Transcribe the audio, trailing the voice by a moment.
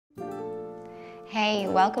Hey,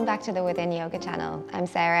 welcome back to the Within Yoga channel. I'm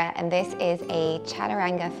Sarah and this is a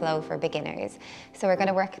Chaturanga flow for beginners. So we're going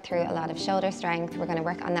to work through a lot of shoulder strength. We're going to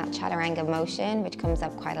work on that Chaturanga motion, which comes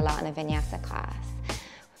up quite a lot in a vinyasa class.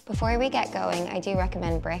 Before we get going, I do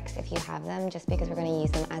recommend bricks if you have them, just because we're going to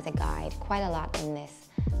use them as a guide quite a lot in this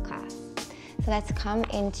class. So let's come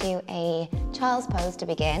into a child's pose to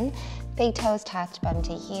begin. Big toes touch, bottom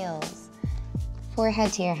to heels.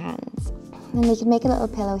 Forehead to your hands. And you can make a little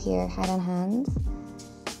pillow here, head on hands.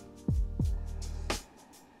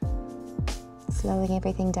 Slowing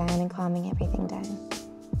everything down and calming everything down.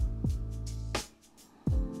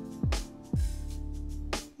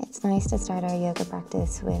 It's nice to start our yoga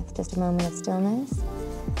practice with just a moment of stillness.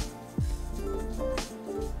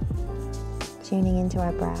 Tuning into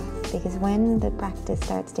our breath, because when the practice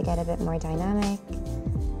starts to get a bit more dynamic,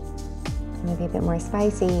 maybe a bit more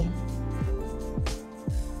spicy,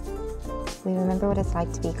 we remember what it's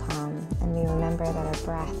like to be calm, and we remember that our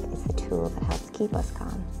breath is the tool that helps keep us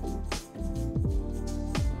calm.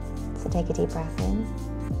 So take a deep breath in.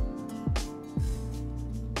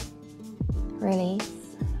 Release.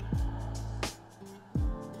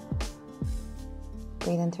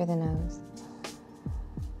 Breathe in through the nose.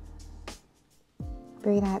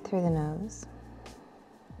 Breathe out through the nose.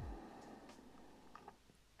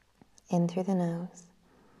 In through the nose.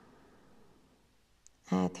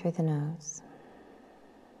 Out through the nose.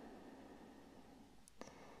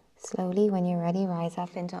 Slowly, when you're ready, rise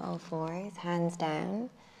up into all fours, hands down.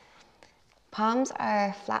 Palms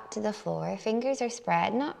are flat to the floor, fingers are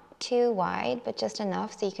spread, not too wide, but just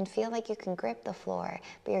enough so you can feel like you can grip the floor,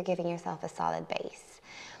 but you're giving yourself a solid base.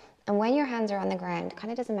 And when your hands are on the ground, it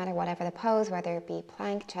kind of doesn't matter whatever the pose, whether it be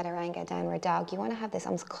plank, chaturanga, downward dog, you want to have this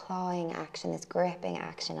almost clawing action, this gripping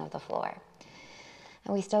action of the floor.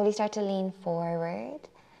 And we slowly start to lean forward,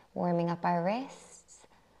 warming up our wrists,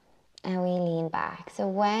 and we lean back. So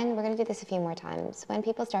we're going to do this a few more times. When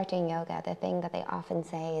people start doing yoga, the thing that they often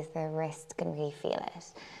say is their wrists can really feel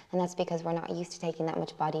it. And that's because we're not used to taking that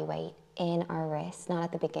much body weight in our wrists, not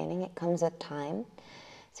at the beginning, it comes with time.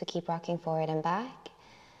 So keep rocking forward and back.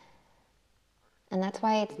 And that's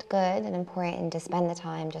why it's good and important to spend the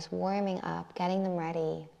time just warming up, getting them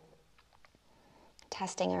ready,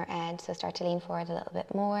 testing our edge, so start to lean forward a little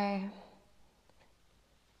bit more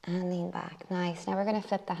and lean back. Nice. Now we're going to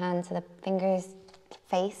flip the hands so the fingers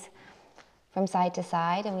face from side to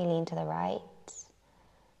side, and we lean to the right,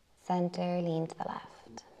 center, lean to the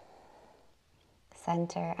left,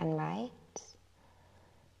 center and right,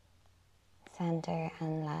 center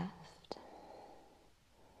and left,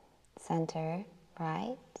 center,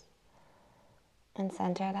 right, and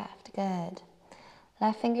center, left. Good.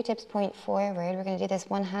 Left fingertips point forward. We're going to do this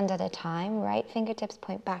one hand at a time. Right fingertips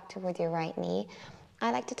point back towards your right knee. I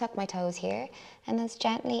like to tuck my toes here and then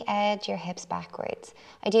gently edge your hips backwards.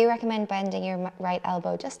 I do recommend bending your right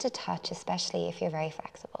elbow just a touch, especially if you're very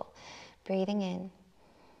flexible. Breathing in.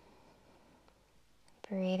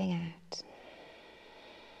 Breathing out.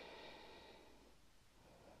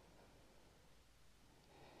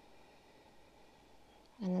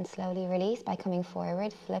 And then slowly release by coming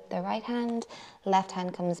forward. Flip the right hand, left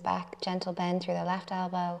hand comes back, gentle bend through the left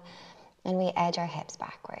elbow, and we edge our hips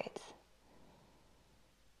backwards.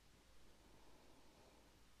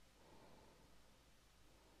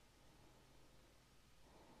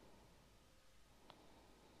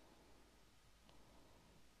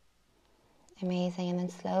 Amazing, and then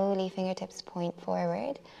slowly fingertips point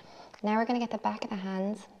forward. Now we're going to get the back of the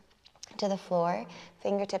hands to the floor,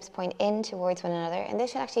 fingertips point in towards one another, and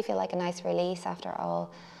this should actually feel like a nice release after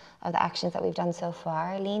all of the actions that we've done so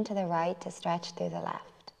far. Lean to the right to stretch through the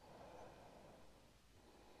left.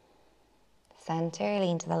 Center,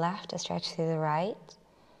 lean to the left to stretch through the right.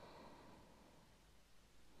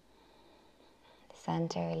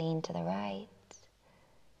 Center, lean to the right.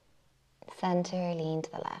 Center, lean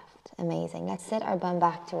to the left. Amazing. Let's sit our bum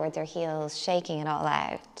back towards our heels, shaking it all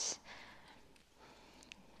out.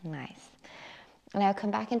 Nice. Now come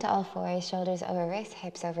back into all fours, shoulders over wrists,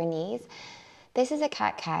 hips over knees. This is a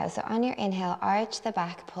cat-cow, so on your inhale, arch the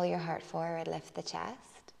back, pull your heart forward, lift the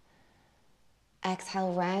chest.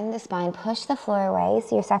 Exhale, round the spine, push the floor away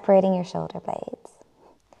so you're separating your shoulder blades.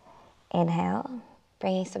 Inhale,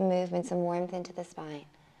 bringing some movement, some warmth into the spine.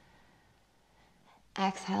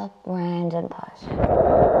 Exhale, round and push.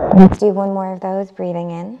 Let's do one more of those, breathing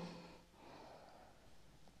in.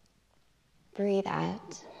 Breathe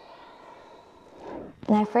out.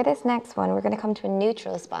 Now for this next one, we're going to come to a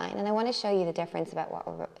neutral spine, and I want to show you the difference about what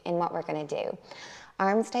we're going to do.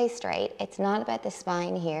 Arms stay straight. It's not about the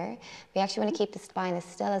spine here. We actually want to keep the spine as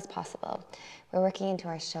still as possible. We're working into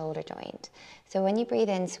our shoulder joint. So when you breathe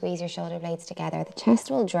in, squeeze your shoulder blades together. The chest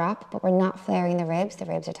will drop, but we're not flaring the ribs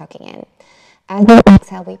are tucking in. As we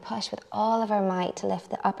exhale, we push with all of our might to lift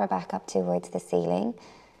the upper back up towards the ceiling.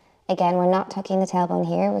 Again, we're not tucking the tailbone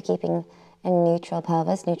here. We're keeping a neutral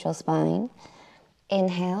pelvis, neutral spine.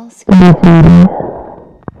 Inhale, squeeze.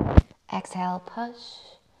 Exhale, push.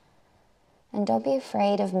 And don't be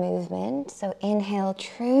afraid of movement. So inhale,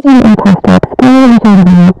 true to impact.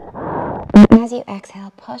 As you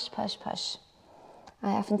exhale, push, push, push. I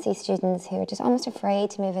often see students who are just almost afraid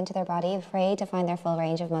to move into their body, afraid to find their full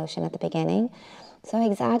range of motion at the beginning. So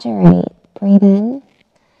exaggerate. Breathe in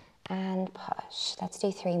and push. Let's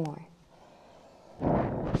do 3 more.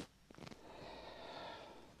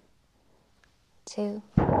 2.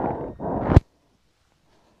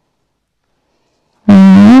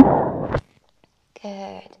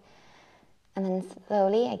 Good. And then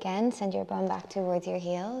slowly, again, send your bum back towards your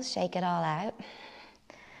heels. Shake it all out.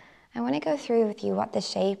 I want to go through with you what the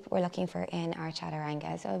shape we're looking for in our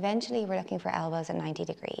Chaturanga. So eventually we're looking for elbows at 90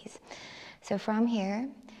 degrees. So from here,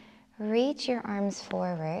 reach your arms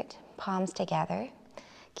forward, palms together.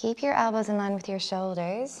 Keep your elbows in line with your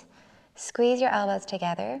shoulders. Squeeze your elbows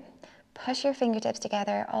together. Push your fingertips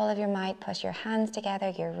together, all of your might. Push your hands together,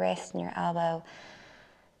 your wrist and your elbow.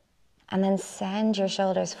 And then send your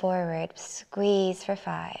shoulders forward. Squeeze for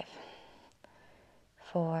 5,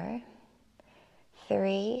 4,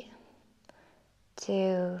 3,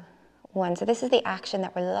 2, 1. So this is the action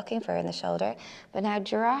that we're looking for in the shoulder. But now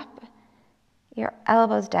drop your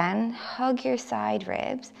elbows down, hug your side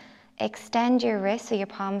ribs, extend your wrists so your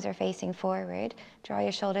palms are facing forward, draw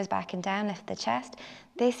your shoulders back and down, lift the chest.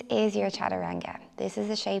 This is your Chaturanga. This is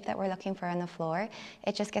the shape that we're looking for on the floor.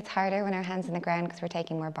 It just gets harder when our hands on the ground because we're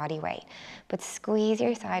taking more body weight. But squeeze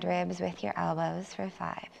your side ribs with your elbows for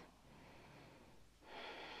 5,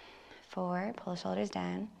 4, pull shoulders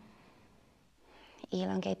down,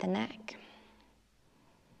 elongate the neck,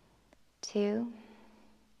 2,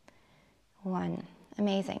 1.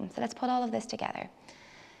 Amazing. So let's put all of this together.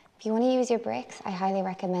 If you want to use your bricks, I highly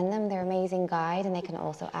recommend them. They're an amazing guide and they can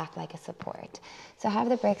also act like a support. So have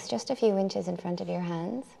the bricks just a few inches in front of your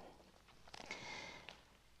hands.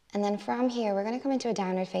 And then from here, we're going to come into a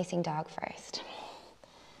downward facing dog first.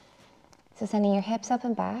 So sending your hips up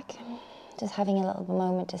and back, just having a little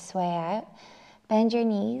moment to sway out. Bend your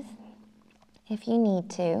knees if you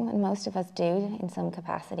need to, and most of us do in some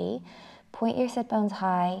capacity. Point your sit bones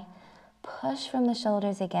high, push from the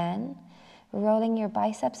shoulders again. Rolling your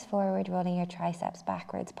biceps forward, rolling your triceps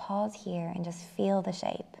backwards. Pause here and just feel the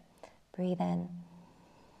shape. Breathe in.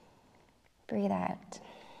 Breathe out.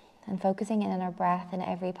 And focusing in on our breath in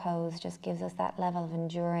every pose just gives us that level of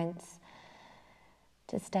endurance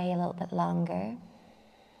to stay a little bit longer.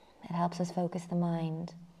 It helps us focus the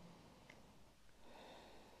mind.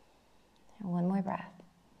 And 1 more breath.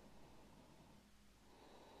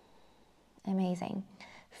 Amazing.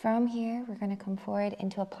 From here, we're going to come forward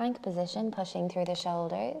into a plank position, pushing through the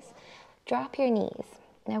shoulders. Drop your knees.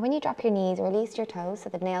 Now, when you drop your knees, release your toes so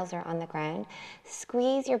the nails are on the ground.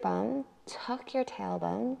 Squeeze your bum, tuck your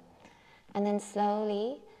tailbone, and then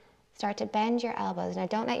slowly start to bend your elbows. Now,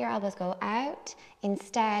 don't let your elbows go out.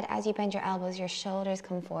 Instead, as you bend your elbows, your shoulders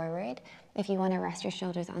come forward. If you want to rest your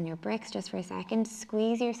shoulders on your bricks just for a second,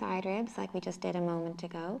 squeeze your side ribs like we just did a moment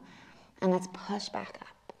ago, and let's push back up.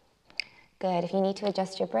 Good. If you need to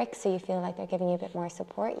adjust your bricks so you feel like they're giving you a bit more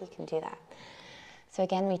support, you can do that. So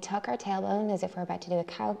again, we tuck our tailbone as if we're about to do a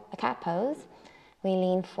cat pose. We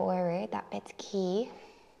lean forward. That bit's key.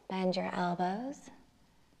 Bend your elbows.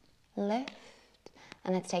 Lift.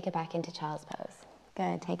 And let's take it back into child's pose.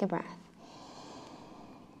 Good. Take a breath.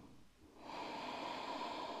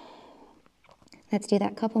 Let's do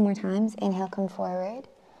that a couple more times. Inhale, come forward.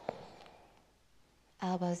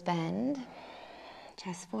 Elbows bend.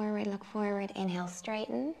 Chest forward, look forward. Inhale,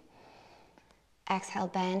 straighten. Exhale,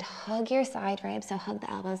 bend. Hug your side ribs, so hug the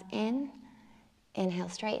elbows in. Inhale,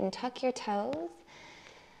 straighten. Tuck your toes.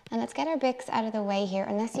 And let's get our bricks out of the way here.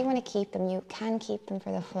 Unless you want to keep them, you can keep them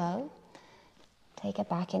for the flow. Take it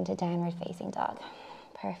back into downward facing dog.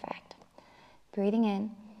 Perfect. Breathing in.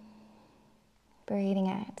 Breathing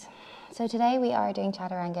out. So today we are doing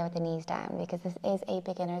Chaturanga with the knees down because this is a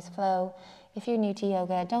beginner's flow. If you're new to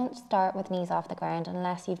yoga, don't start with knees off the ground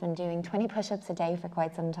unless you've been doing 20 push-ups a day for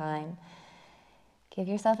quite some time. Give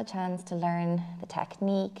yourself a chance to learn the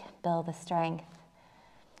technique, build the strength,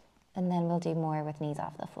 and then we'll do more with knees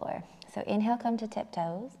off the floor. So inhale, come to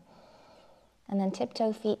tiptoes, and then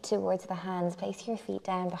tiptoe feet towards the hands. Place your feet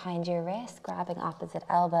down behind your wrists, grabbing opposite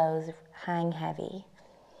elbows, hang heavy.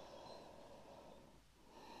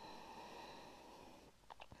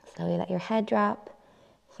 Slowly let your head drop,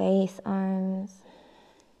 face, arms.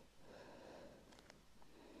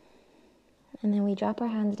 And then we drop our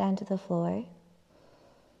hands down to the floor.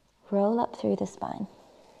 Roll up through the spine.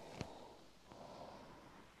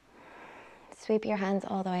 Sweep your hands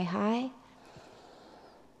all the way high.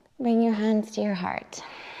 Bring your hands to your heart.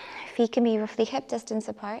 Feet can be roughly hip distance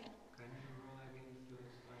apart. Can you roll again through the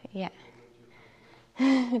spine? Yeah. I got you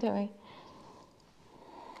halfway. Don't worry.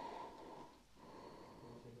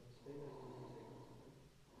 1 second. Stay like 2-3 seconds, okay?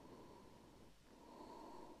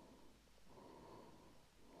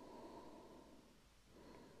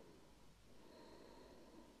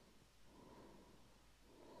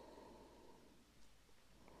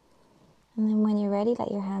 And then when you're ready, let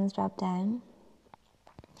your hands drop down.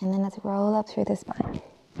 And then let's roll up through the spine.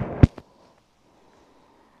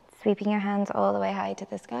 Sweeping your hands all the way high to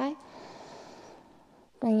the sky.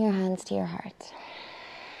 Bring your hands to your heart.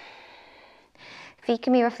 Feet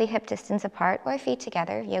can be roughly hip distance apart or feet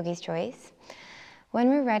together, yogi's choice. When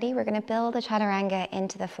we're ready, we're going to build the Chaturanga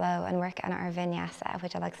into the flow and work on our vinyasa,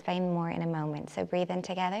 which I'll explain more in a moment. So breathe in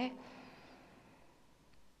together.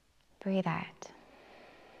 Breathe out.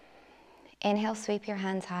 Inhale, sweep your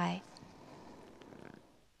hands high.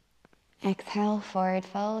 Exhale, forward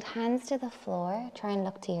fold, hands to the floor. Try and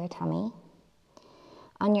look to your tummy.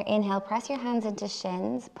 On your inhale, press your hands into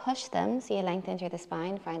shins, push them so you lengthen through the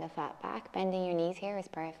spine, find a flat back. Bending your knees here is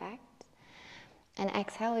perfect. And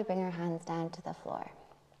exhale, we bring our hands down to the floor.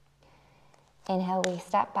 Inhale, we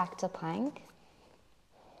step back to plank.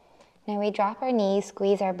 Now we drop our knees,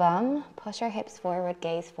 squeeze our bum, push our hips forward,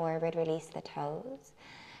 gaze forward, release the toes.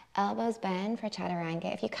 Elbows bend for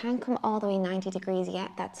Chaturanga. If you can't come all the way 90 degrees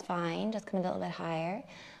yet, that's fine. Just come a little bit higher.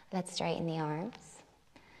 Let's straighten the arms.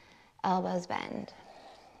 Elbows bend.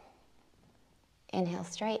 Inhale,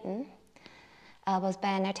 straighten. Elbows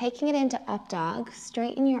bend. Now taking it into up dog,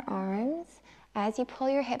 straighten your arms. As you pull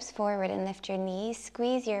your hips forward and lift your knees,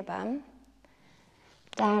 squeeze your bum.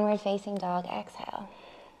 Downward facing dog, exhale.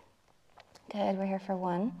 Good, we're here for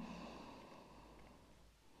 1.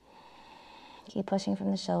 Keep pushing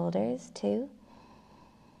from the shoulders, 2.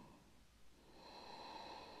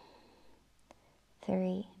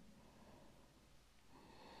 3.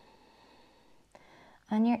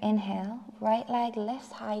 On your inhale, right leg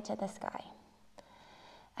lifts high to the sky.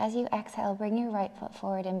 As you exhale, bring your right foot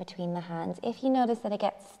forward in between the hands. If you notice that it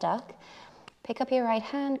gets stuck, pick up your right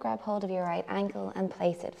hand, grab hold of your right ankle and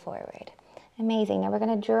place it forward. Amazing. Now we're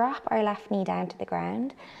going to drop our left knee down to the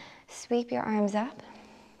ground. Sweep your arms up.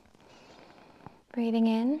 Breathing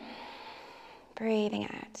in, breathing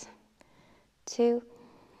out. 2,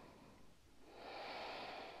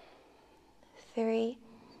 3.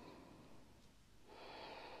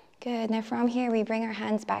 Good. Now from here, we bring our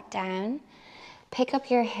hands back down. Pick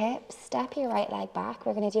up your hips, step your right leg back.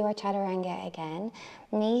 We're going to do our Chaturanga again.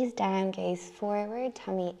 Knees down, gaze forward,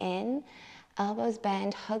 tummy in. Elbows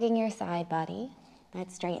bend, hugging your side body.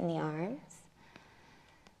 Let's straighten the arms.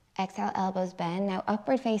 Exhale, elbows bend. Now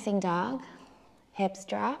upward facing dog. Hips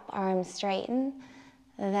drop, arms straighten.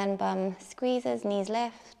 Then bum squeezes, knees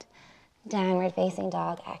lift. Downward facing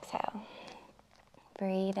dog, exhale.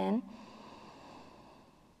 Breathe in.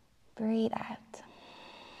 Breathe out.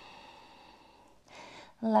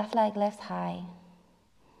 Left leg lifts high.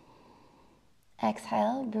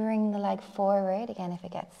 Exhale, bring the leg forward. Again, if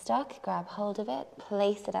it gets stuck, grab hold of it,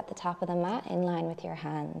 place it at the top of the mat in line with your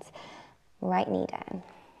hands. Right knee down.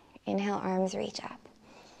 Inhale, arms reach up.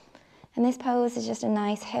 And this pose is just a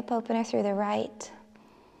nice hip opener through the right.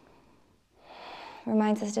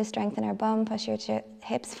 Reminds us to strengthen our bum, push your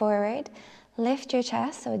hips forward. Lift your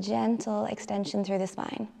chest, so a gentle extension through the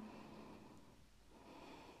spine.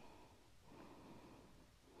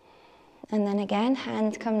 And then again,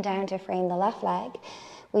 hands come down to frame the left leg.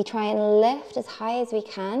 We try and lift as high as we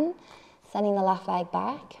can, sending the left leg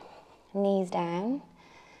back, knees down.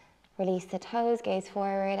 Release the toes, gaze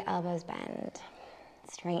forward, elbows bend.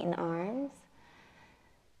 Straighten arms,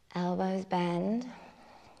 elbows bend.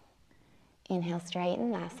 Inhale,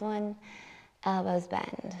 straighten, last one. Elbows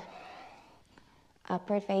bend.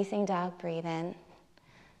 Upward facing dog, breathe in.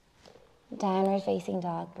 Downward facing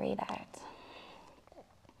dog, breathe out.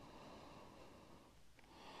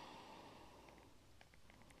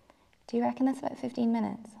 Do you reckon that's about 15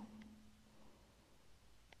 minutes?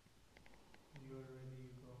 You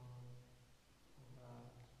already gone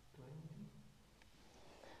about 20,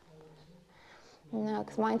 I would say. No,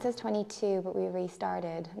 because mine says 22, but we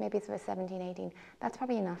restarted. Maybe it's about 17, 18. That's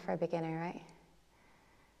probably enough for a beginner, right?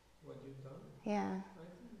 What you've done? Yeah. I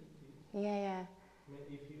think it is. Yeah, yeah. I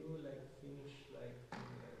mean, if you like finish like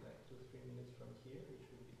in like 2-3 minutes from here, it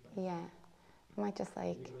should be fine. Yeah. I might just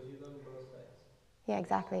like, Because you've done both sides. yeah,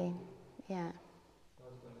 exactly. Yeah, I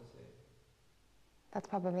was going to say. that's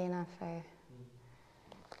probably enough for. Let me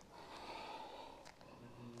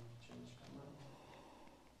change camera.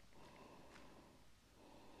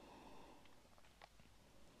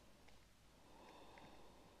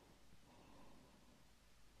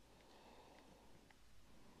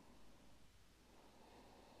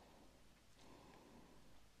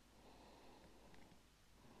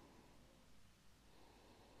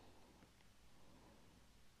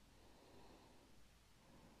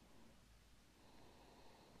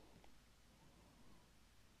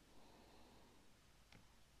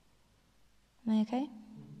 Am I okay?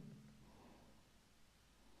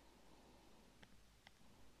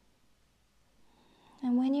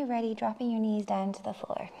 And when you're ready, dropping your knees down to the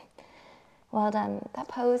floor. Well done. That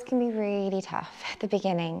pose can be really tough at the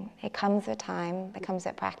beginning. It comes with time, it comes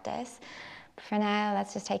with practice. But for now,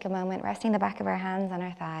 let's just take a moment, resting the back of our hands on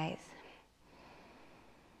our thighs.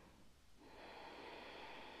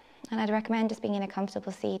 And I'd recommend just being in a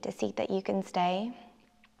comfortable seat, a seat that you can stay.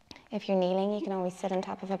 If you're kneeling, you can always sit on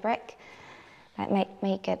top of a brick. That might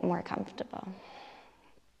make it more comfortable.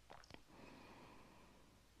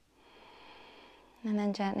 And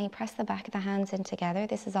then gently press the back of the hands in together.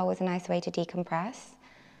 This is always a nice way to decompress.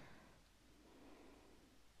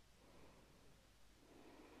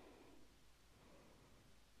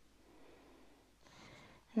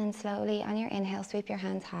 And then slowly, on your inhale, sweep your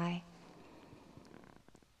hands high.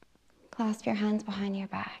 Clasp your hands behind your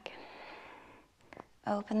back.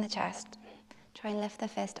 Open the chest. Try and lift the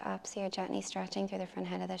fist up so you're gently stretching through the front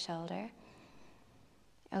head of the shoulder.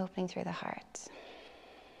 Opening through the heart.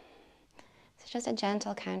 So just a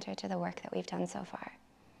gentle counter to the work that we've done so far.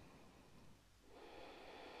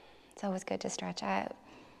 It's always good to stretch out.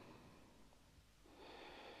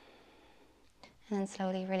 And then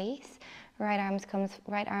slowly release. Right arm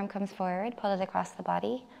comes forward, pull it across the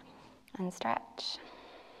body, and stretch.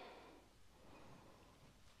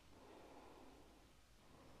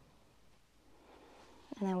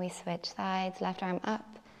 And then we switch sides, left arm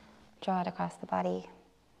up, draw it across the body.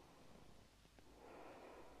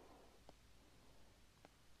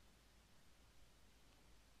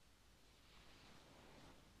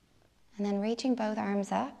 And then reaching both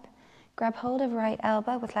arms up, grab hold of right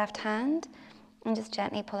elbow with left hand and just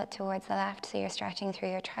gently pull it towards the left so you're stretching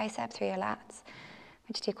through your tricep, through your lats,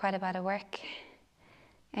 which do quite a bit of work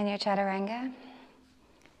in your Chaturanga.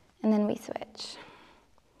 And then we switch.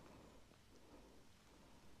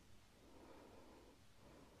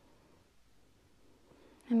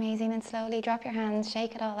 Amazing, and slowly drop your hands,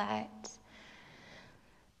 shake it all out.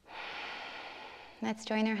 Let's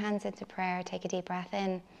join our hands into prayer. Take a deep breath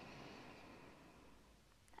in.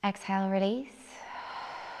 Exhale, release.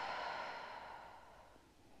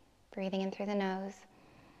 Breathing in through the nose.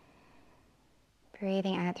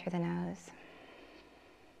 Breathing out through the nose.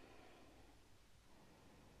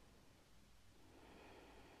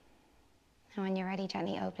 And when you're ready,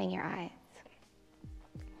 gently opening your eyes.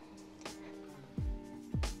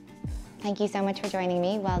 Thank you so much for joining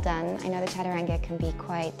me. Well done. I know the Chaturanga can be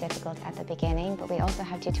quite difficult at the beginning, but we also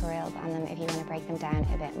have tutorials on them if you want to break them down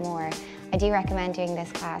a bit more. I do recommend doing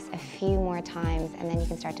this class a few more times, and then you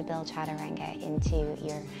can start to build Chaturanga into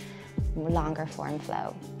your longer form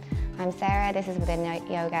flow. I'm Sarah, this is Within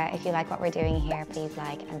Yoga. If you like what we're doing here, please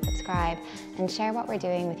like and subscribe, and share what we're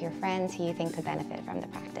doing with your friends who you think could benefit from the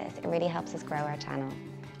practice. It really helps us grow our channel.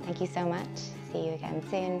 Thank you so much. See you again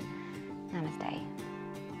soon. Namaste.